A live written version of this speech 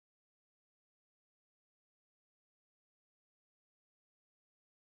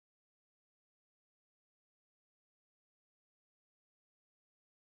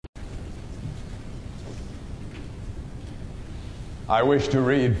I wish to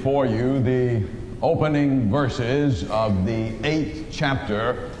read for you the opening verses of the 8th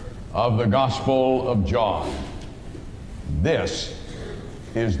chapter of the Gospel of John. This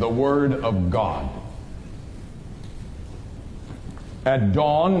is the Word of God. At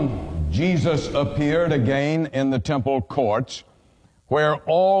dawn, Jesus appeared again in the temple courts, where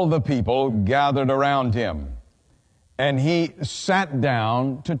all the people gathered around him, and he sat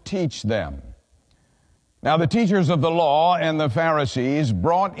down to teach them. Now the teachers of the law and the Pharisees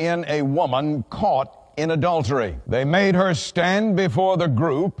brought in a woman caught in adultery. They made her stand before the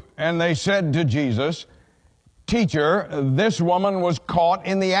group, and they said to Jesus, "Teacher, this woman was caught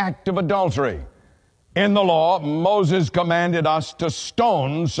in the act of adultery. In the law, Moses commanded us to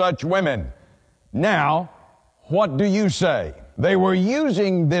stone such women. Now, what do you say?" They were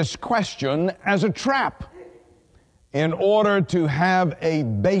using this question as a trap in order to have a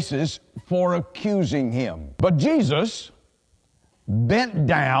basis for accusing him. But Jesus bent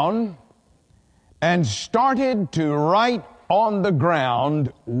down and started to write on the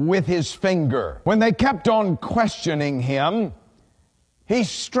ground with his finger. When they kept on questioning him, he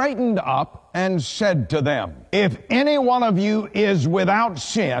straightened up and said to them, "If any one of you is without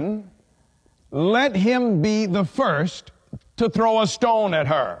sin, let him be the first to throw a stone at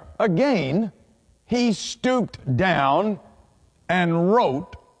her." Again, he stooped down and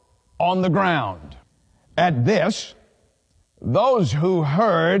wrote on the ground. At this, those who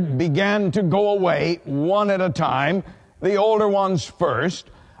heard began to go away one at a time, the older ones first,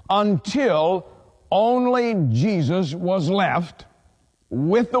 until only Jesus was left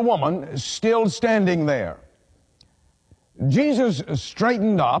with the woman still standing there. Jesus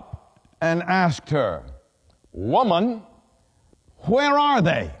straightened up and asked her, "Woman, where are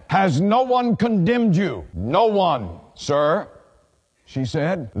they? Has no one condemned you?" "No one, sir," she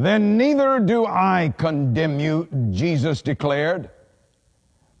said. "Then neither do I condemn you," Jesus declared.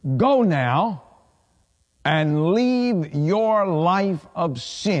 "Go now and leave your life of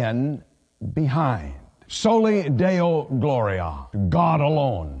sin behind." Soli Deo Gloria. To God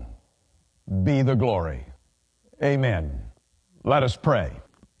alone be the glory. Amen. Let us pray.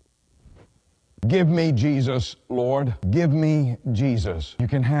 Give me Jesus, Lord. Give me Jesus. You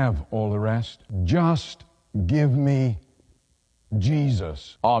can have all the rest. Just give me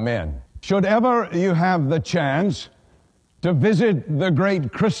Jesus. Amen. Should ever you have the chance to visit the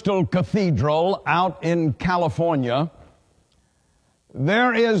great Crystal Cathedral out in California,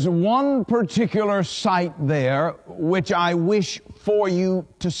 there is one particular site there which I wish for you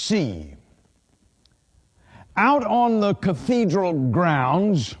to see. Out on the cathedral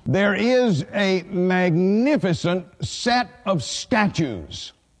grounds, there is a magnificent set of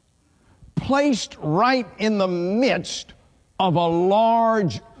statues placed right in the midst of a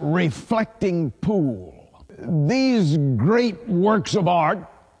large reflecting pool. These great works of art,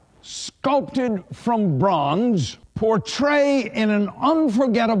 sculpted from bronze, portray in an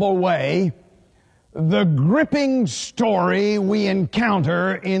unforgettable way the gripping story we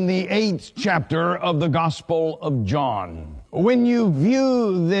encounter in the 8th chapter of the Gospel of John. When you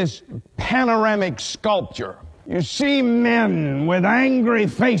view this panoramic sculpture, you see men with angry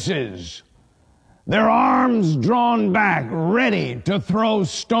faces, their arms drawn back, ready to throw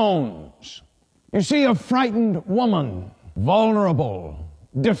stones. You see a frightened woman, vulnerable,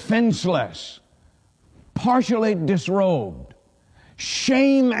 defenseless, partially disrobed,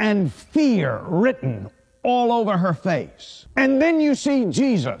 shame and fear written all over her face. And then you see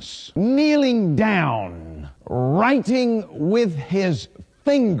Jesus kneeling down, writing with his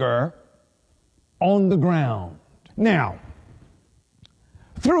finger on the ground. Now,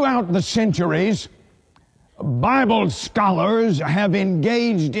 throughout the centuries, Bible scholars have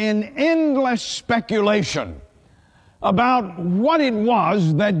engaged in endless speculation about what it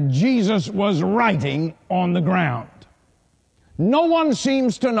was that Jesus was writing on the ground. No one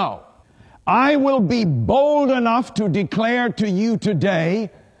seems to know. I will be bold enough to declare to you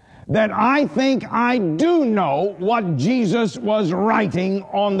today that I think I do know what Jesus was writing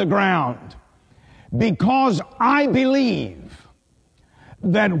on the ground, because I believe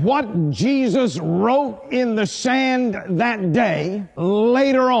that what Jesus wrote in the sand that day,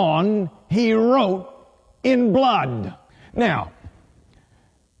 later on, he wrote in blood. Now,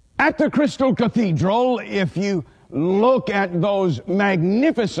 at the Crystal Cathedral, if you look at those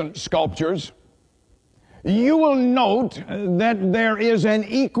magnificent sculptures, you will note that there is an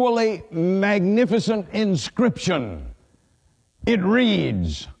equally magnificent inscription. It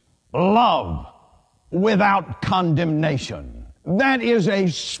reads, "Love without condemnation." That is a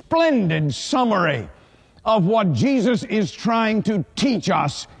splendid summary of what Jesus is trying to teach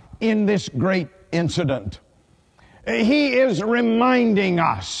us in this great incident. He is reminding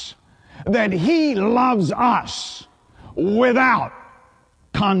us that He loves us without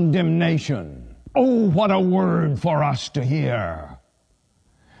condemnation. Oh, what a word for us to hear.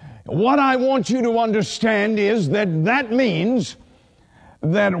 What I want you to understand is that means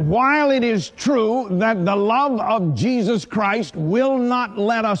that while it is true that the love of Jesus Christ will not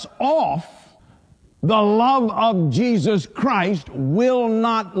let us off, the love of Jesus Christ will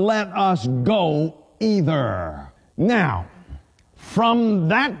not let us go either. Now, from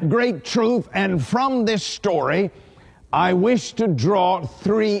that great truth and from this story, I wish to draw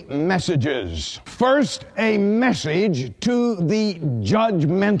three messages. First, a message to the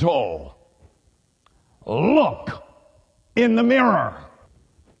judgmental. Look in the mirror.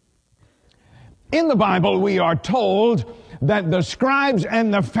 In the Bible, we are told that the scribes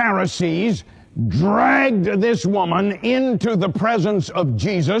and the Pharisees dragged this woman into the presence of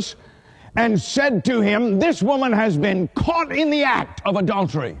Jesus and said to him, "This woman has been caught in the act of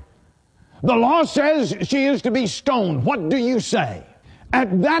adultery. The law says she is to be stoned. What do you say?"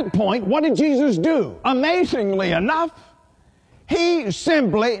 At that point, what did Jesus do? Amazingly enough, He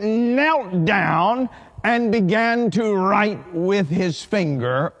simply knelt down and began to write with His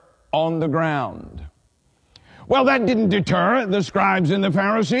finger on the ground. Well, that didn't deter the scribes and the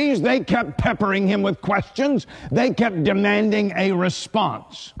Pharisees. They kept peppering Him with questions. They kept demanding a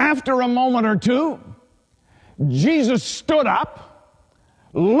response. After a moment or two, Jesus stood up,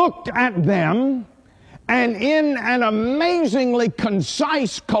 looked at them, and in an amazingly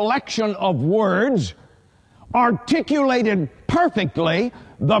concise collection of words, articulated perfectly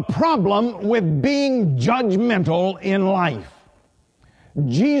the problem with being judgmental in life.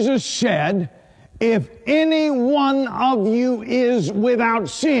 Jesus said, "If any one of you is without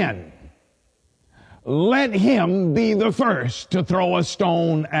sin, let him be the first to throw a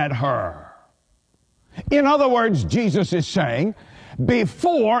stone at her." In other words, Jesus is saying,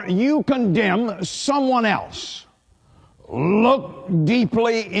 before you condemn someone else, look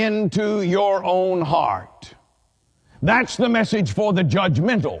deeply into your own heart. That's the message for the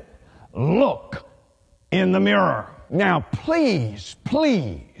judgmental. Look in the mirror. Now, please,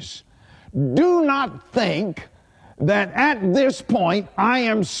 do not think that at this point I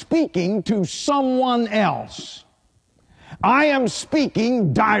am speaking to someone else. I am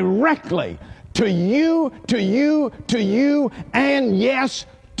speaking directly to you, and yes,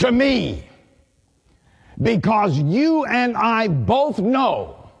 to me. Because you and I both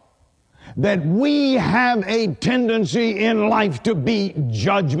know that we have a tendency in life to be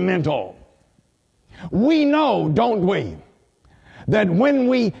judgmental. We know, don't we, that when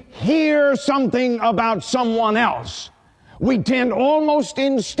we hear something about someone else, we tend almost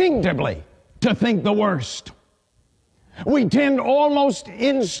instinctively to think the worst. We tend almost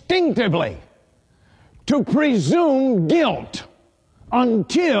instinctively to presume guilt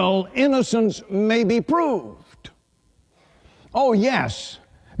until innocence may be proved. Oh yes,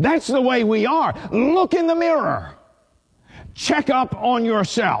 that's the way we are. Look in the mirror. Check up on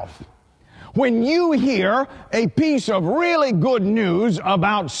yourself. When you hear a piece of really good news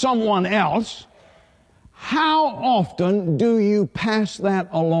about someone else, how often do you pass that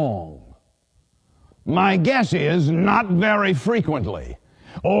along? My guess is not very frequently.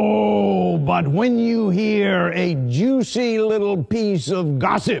 Oh, but when you hear a juicy little piece of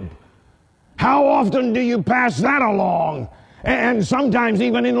gossip, how often do you pass that along, and sometimes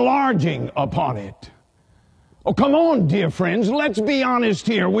even enlarging upon it? Oh, come on, dear friends, let's be honest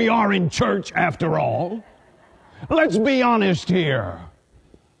here. We are in church after all. Let's be honest here.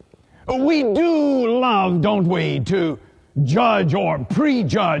 We do love, don't we, to judge or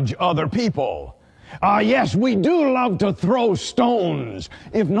prejudge other people. Yes, we do love to throw stones.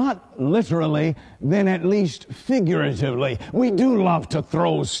 If not literally, then at least figuratively. We do love to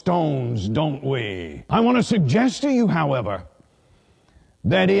throw stones, don't we? I want to suggest to you, however,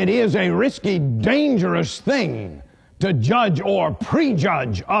 that it is a risky, dangerous thing to judge or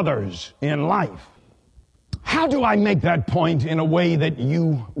prejudge others in life. How do I make that point in a way that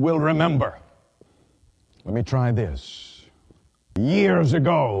you will remember? Let me try this. Years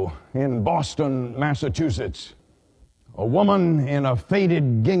ago in Boston, Massachusetts, a woman in a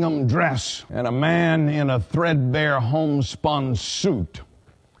faded gingham dress and a man in a threadbare homespun suit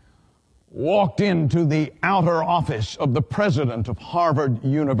walked into the outer office of the president of Harvard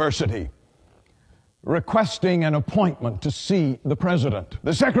University, requesting an appointment to see the president.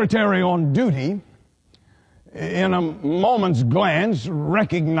 The secretary on duty, in a moment's glance,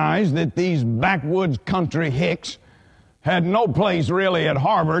 recognized that these backwoods country hicks had no place really at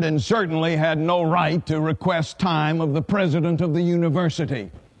Harvard and certainly had no right to request time of the president of the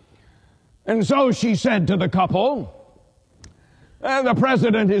university. And so she said to the couple, The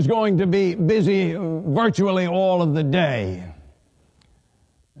president is going to be busy virtually all of the day.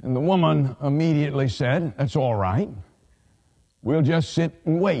 And the woman immediately said, "That's all right. We'll just sit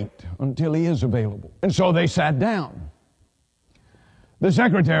and wait until he is available." And so they sat down. The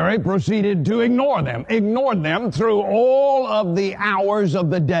secretary proceeded to ignored them through all of the hours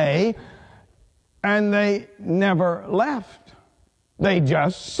of the day, and they never left. They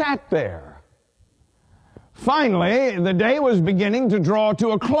just sat there. Finally, the day was beginning to draw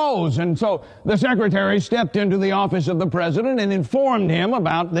to a close, and so the secretary stepped into the office of the president and informed him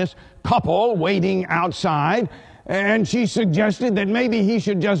about this couple waiting outside, and she suggested that maybe he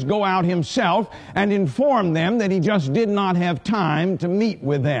should just go out himself and inform them that he just did not have time to meet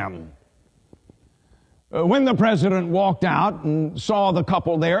with them. When the president walked out and saw the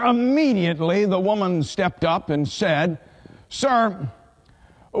couple there, immediately the woman stepped up and said, "Sir,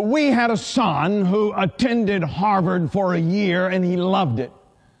 we had a son who attended Harvard for a year and he loved it.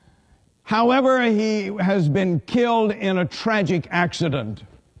 However, he has been killed in a tragic accident,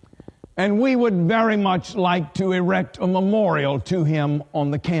 and we would very much like to erect a memorial to him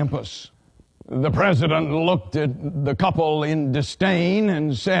on the campus." The president looked at the couple in disdain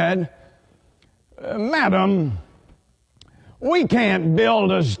and said, "Madam, we can't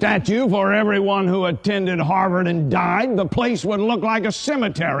build a statue for everyone who attended Harvard and died. The place would look like a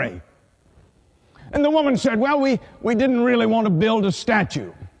cemetery." And the woman said, "Well, we didn't really want to build a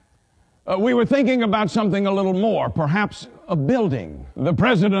statue. We were thinking about something a little more, perhaps a building." The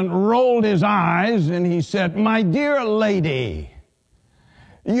president rolled his eyes and he said, "My dear lady,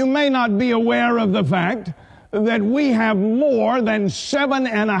 you may not be aware of the fact that we have more than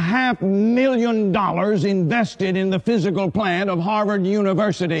 $7.5 million invested in the physical plant of Harvard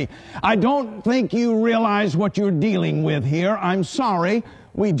University. I don't think you realize what you're dealing with here. I'm sorry,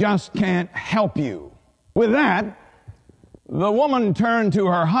 we just can't help you." With that, the woman turned to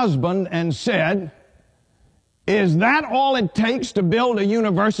her husband and said, "Is that all it takes to build a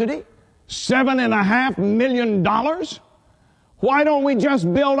university? $7.5 million? Why don't we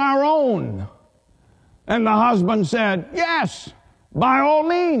just build our own?" And the husband said, "Yes, by all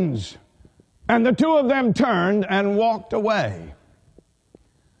means." And the two of them turned and walked away.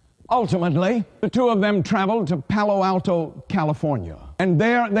 Ultimately, the two of them traveled to Palo Alto, California. And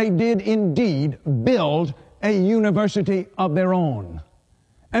there they did indeed build a university of their own.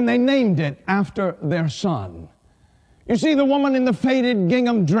 And they named it after their son. You see, the woman in the faded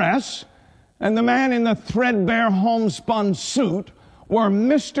gingham dress and the man in the threadbare homespun suit were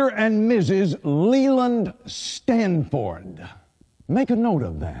Mr. and Mrs. Leland Stanford. Make a note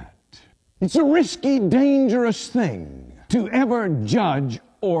of that. It's a risky, dangerous thing to ever judge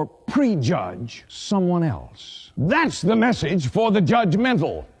or prejudge someone else. That's the message for the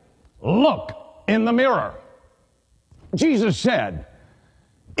judgmental. Look in the mirror. Jesus said,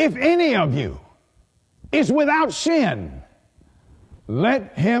 "If any of you is without sin,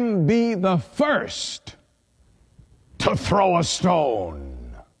 let him be the first to throw a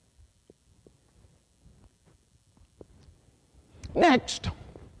stone." Next,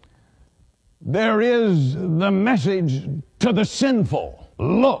 there is the message to the sinful.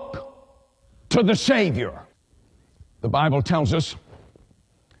 Look to the Savior. The Bible tells us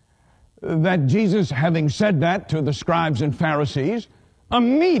that Jesus, having said that to the scribes and Pharisees,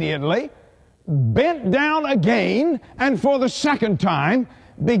 immediately bent down again and for the second time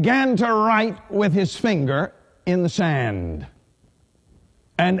began to write with his finger in the sand.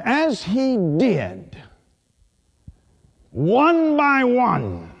 And as he did, one by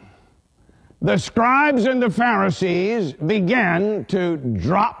one, the scribes and the Pharisees began to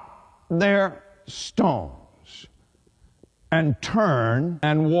drop their stones and turn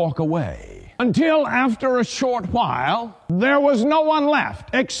and walk away, until after a short while, there was no one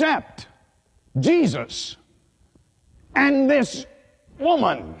left except Jesus and this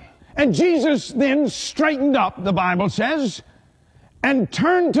woman. And Jesus then straightened up, the Bible says, and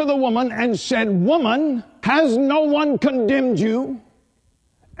turned to the woman and said, "Woman, has no one condemned you?"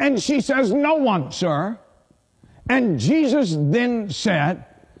 And she says, "No one, sir." And Jesus then said,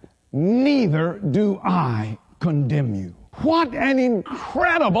 "Neither do I condemn you." What an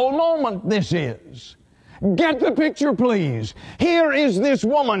incredible moment this is. Get the picture, please. Here is this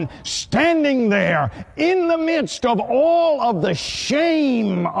woman standing there in the midst of all of the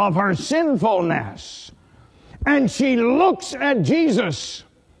shame of her sinfulness. And she looks at Jesus,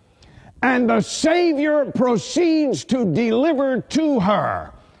 and the Savior proceeds to deliver to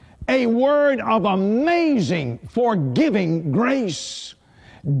her a word of amazing, forgiving grace.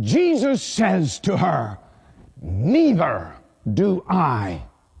 Jesus says to her, "Neither do I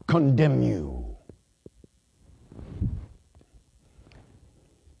condemn you."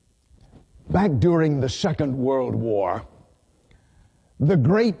 Back during the Second World War, the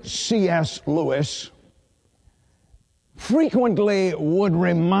great C.S. Lewis frequently would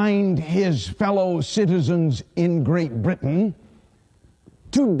remind his fellow citizens in Great Britain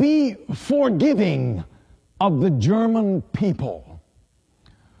to be forgiving of the German people.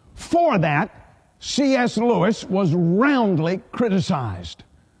 For that, C.S. Lewis was roundly criticized.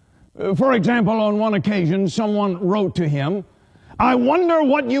 For example, on one occasion, someone wrote to him, "I wonder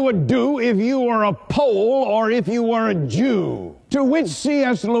what you would do if you were a Pole or if you were a Jew." To which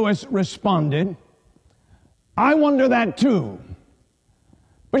C.S. Lewis responded, "I wonder that too.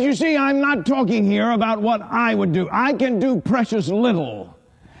 But you see, I'm not talking here about what I would do. I can do precious little.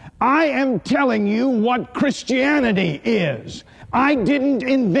 I am telling you what Christianity is. I didn't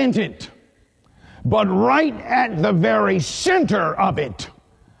invent it. But right at the very center of it,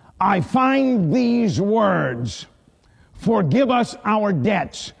 I find these words, 'Forgive us our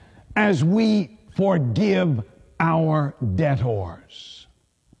debts as we forgive our debtors.'"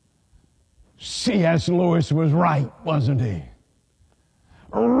 C.S. Lewis was right, wasn't he?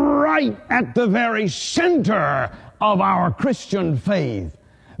 Right at the very center of our Christian faith,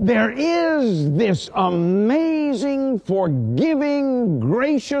 there is this amazing, forgiving,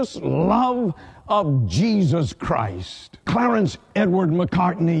 gracious love of Jesus Christ. Clarence Edward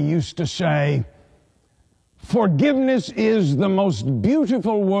Macartney used to say, "Forgiveness is the most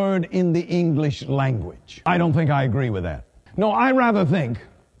beautiful word in the English language." I don't think I agree with that. No, I rather think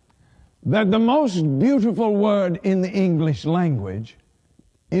that the most beautiful word in the English language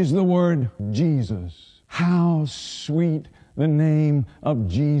is the word Jesus. How sweet the name of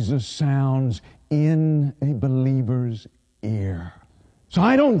Jesus sounds in a believer's ear. So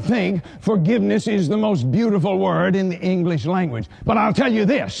I don't think forgiveness is the most beautiful word in the English language. But I'll tell you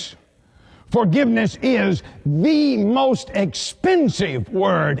this, forgiveness is the most expensive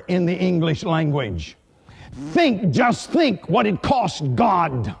word in the English language. Just think what it cost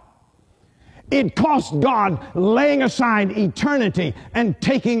God. It cost God laying aside eternity and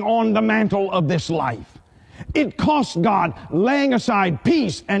taking on the mantle of this life. It cost God laying aside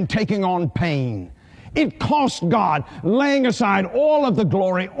peace and taking on pain. It cost God laying aside all of the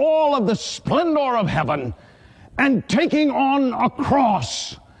glory, all of the splendor of heaven, and taking on a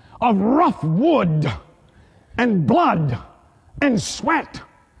cross of rough wood and blood and sweat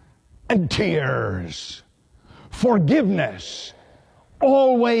and tears. Forgiveness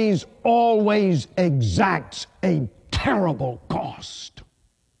always exacts a terrible cost.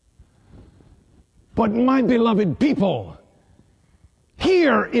 But my beloved people,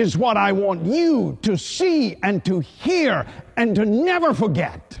 here is what I want you to see and to hear and to never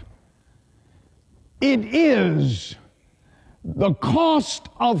forget. It is the cost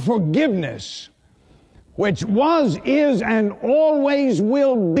of forgiveness, which was, is, and always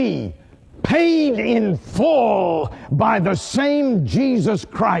will be paid in full by the same Jesus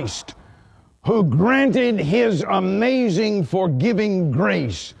Christ who granted his amazing forgiving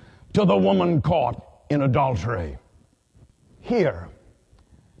grace to the woman caught in adultery. Here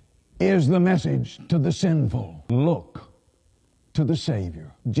is the message to the sinful. Look to the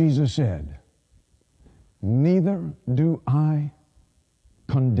Savior. Jesus said, "Neither do I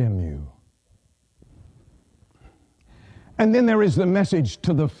condemn you." And then there is the message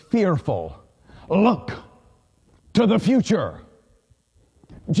to the fearful. Look to the future.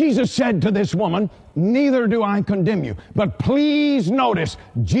 Jesus said to this woman, "Neither do I condemn you." But please notice,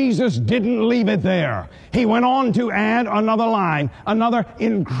 Jesus didn't leave it there. He went on to add another line, another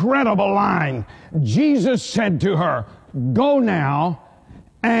incredible line. Jesus said to her, "Go now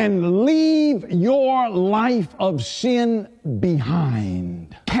and leave your life of sin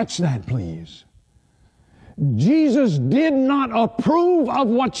behind." Catch that, please. Jesus did not approve of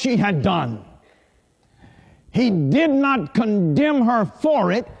what she had done. He did not condemn her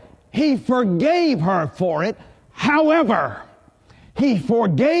for it. He forgave her for it. However, he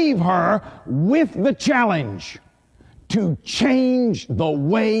forgave her with the challenge to change the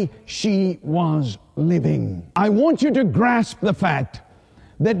way she was living. I want you to grasp the fact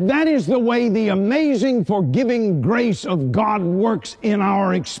that that is the way the amazing forgiving grace of God works in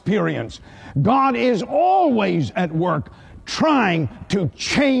our experience. God is always at work trying to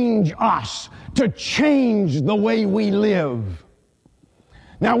change us, to change the way we live.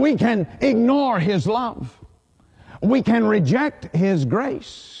 Now, we can ignore his love. We can reject his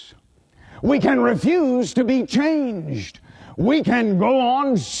grace. We can refuse to be changed. We can go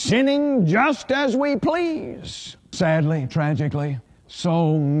on sinning just as we please. Sadly, tragically,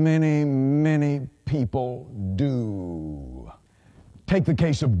 so many people do. Take the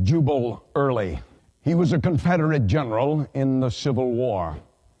case of Jubal Early. He was a Confederate general in the Civil War.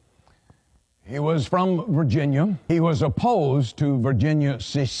 He was from Virginia. He was opposed to Virginia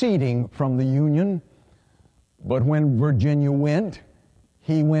seceding from the Union, but when Virginia went,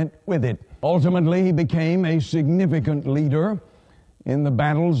 he went with it. Ultimately, he became a significant leader in the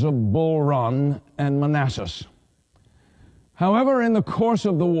battles of Bull Run and Manassas. However, in the course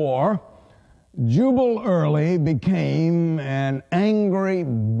of the war, Jubal Early became an angry,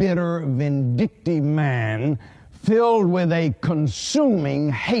 bitter, vindictive man filled with a consuming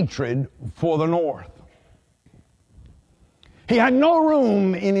hatred for the North. He had no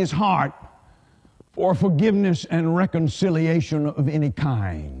room in his heart for forgiveness and reconciliation of any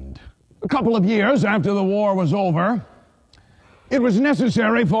kind. A couple of years after the war was over, it was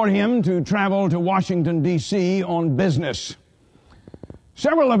necessary for him to travel to Washington, D.C. on business.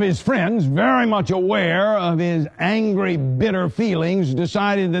 Several of his friends, very much aware of his angry, bitter feelings,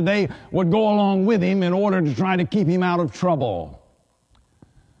 decided that they would go along with him in order to try to keep him out of trouble.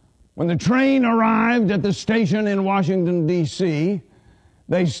 When the train arrived at the station in Washington, D.C.,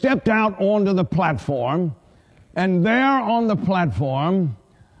 they stepped out onto the platform, and there on the platform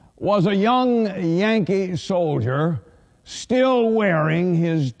was a young Yankee soldier still wearing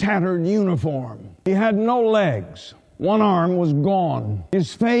his tattered uniform. He had no legs. One arm was gone.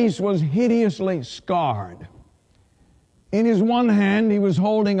 His face was hideously scarred. In his one hand, he was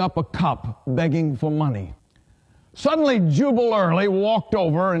holding up a cup, begging for money. Suddenly, Jubal Early walked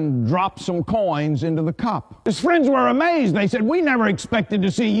over and dropped some coins into the cup. His friends were amazed. They said, "We never expected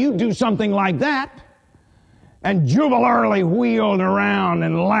to see you do something like that." And Jubal Early wheeled around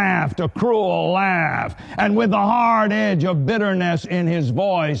and laughed a cruel laugh. And with the hard edge of bitterness in his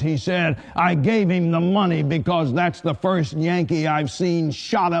voice, he said, "I gave him the money because that's the first Yankee I've seen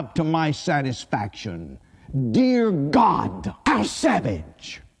shot up to my satisfaction." Dear God, how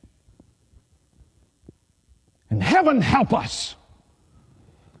savage! And heaven help us.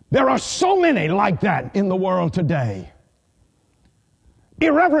 There are so many like that in the world today.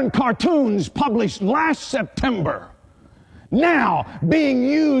 Irreverent cartoons published last September, now being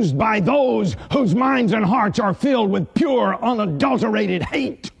used by those whose minds and hearts are filled with pure, unadulterated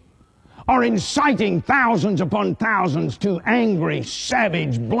hate, are inciting thousands upon thousands to angry,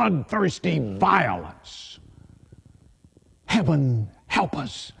 savage, bloodthirsty violence. Heaven help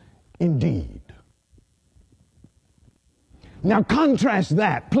us indeed. Now contrast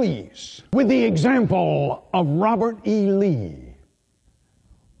that, please, with the example of Robert E. Lee,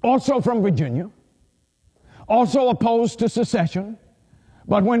 also from Virginia, also opposed to secession,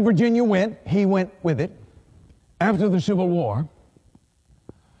 but when Virginia went, he went with it. After the Civil War,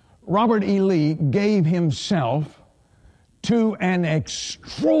 Robert E. Lee gave himself to an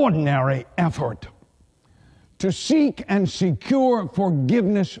extraordinary effort to seek and secure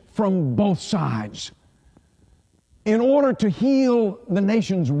forgiveness from both sides in order to heal the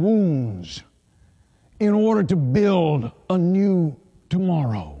nation's wounds, in order to build a new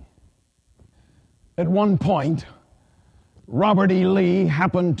tomorrow. At one point, Robert E. Lee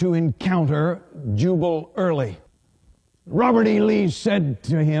happened to encounter Jubal Early. Robert E. Lee said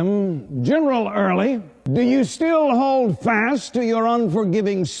to him, "General Early, do you still hold fast to your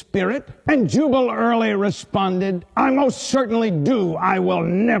unforgiving spirit?" And Jubal Early responded, "I most certainly do. I will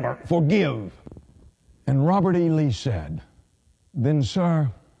never forgive." And Robert E. Lee said, "Then,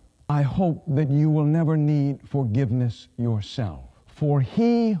 sir, I hope that you will never need forgiveness yourself. For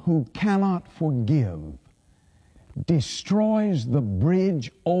he who cannot forgive destroys the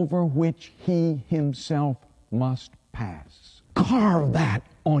bridge over which he himself must pass." Carve that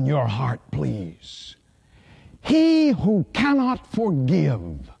on your heart, please. He who cannot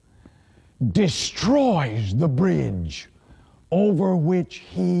forgive destroys the bridge over which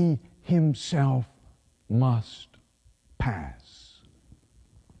he himself must pass.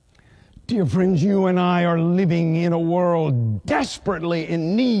 Dear friends, you and I are living in a world desperately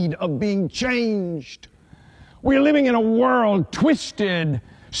in need of being changed. We're living in a world twisted,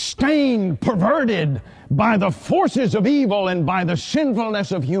 stained, perverted by the forces of evil and by the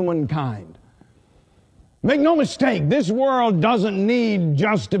sinfulness of humankind. Make no mistake, this world doesn't need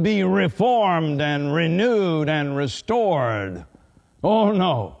just to be reformed and renewed and restored. Oh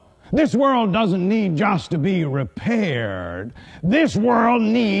no. This world doesn't need just to be repaired. This world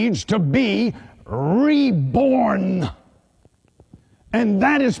needs to be reborn. And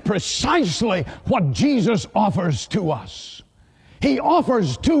that is precisely what Jesus offers to us. He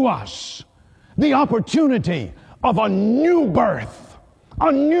offers to us the opportunity of a new birth, a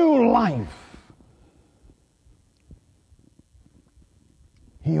new life.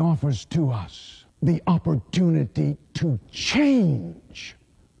 He offers to us the opportunity to change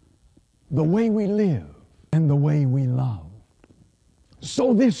the way we live and the way we love.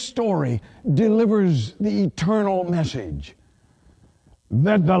 So this story delivers the eternal message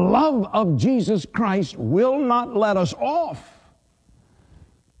that the love of Jesus Christ will not let us off,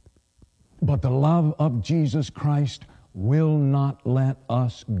 but the love of Jesus Christ will not let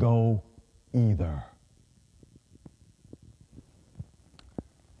us go either.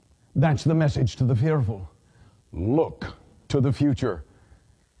 That's the message to the fearful. Look to the future.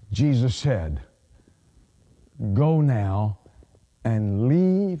 Jesus said, go now and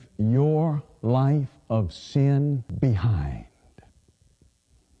leave your life of sin behind.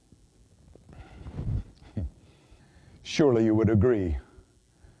 Surely you would agree.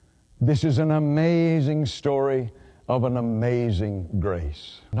 This is an amazing story of an amazing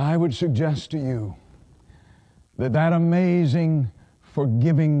grace. And I would suggest to you that that amazing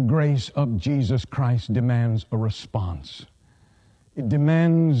forgiving grace of Jesus Christ demands a response. It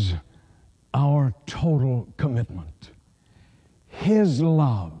demands our total commitment. His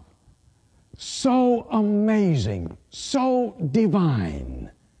love, so amazing, so divine,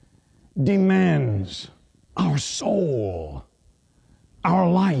 demands our soul, our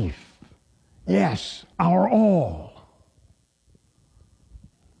life, yes, our all.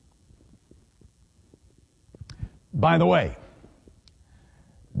 By the way,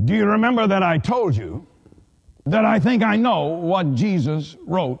 do you remember that I told you that I think I know what Jesus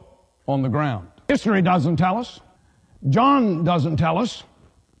wrote on the ground? History doesn't tell us. John doesn't tell us.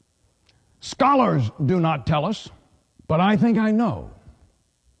 Scholars do not tell us. But I think I know.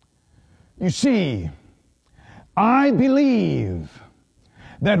 You see, I believe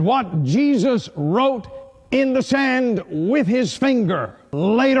that what Jesus wrote in the sand with his finger,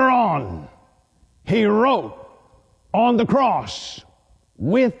 later on, he wrote on the cross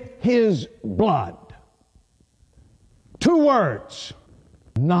with his blood. 2 words,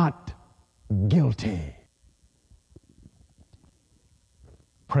 not guilty.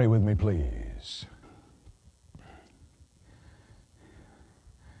 Pray with me, please.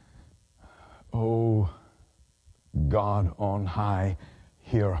 Oh, God on high,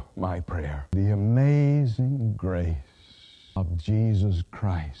 hear my prayer. The amazing grace of Jesus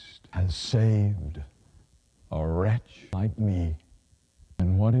Christ has saved a wretch like me.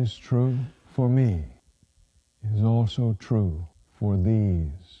 And what is true for me is also true for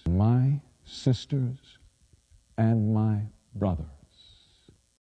these, my sisters and my brothers.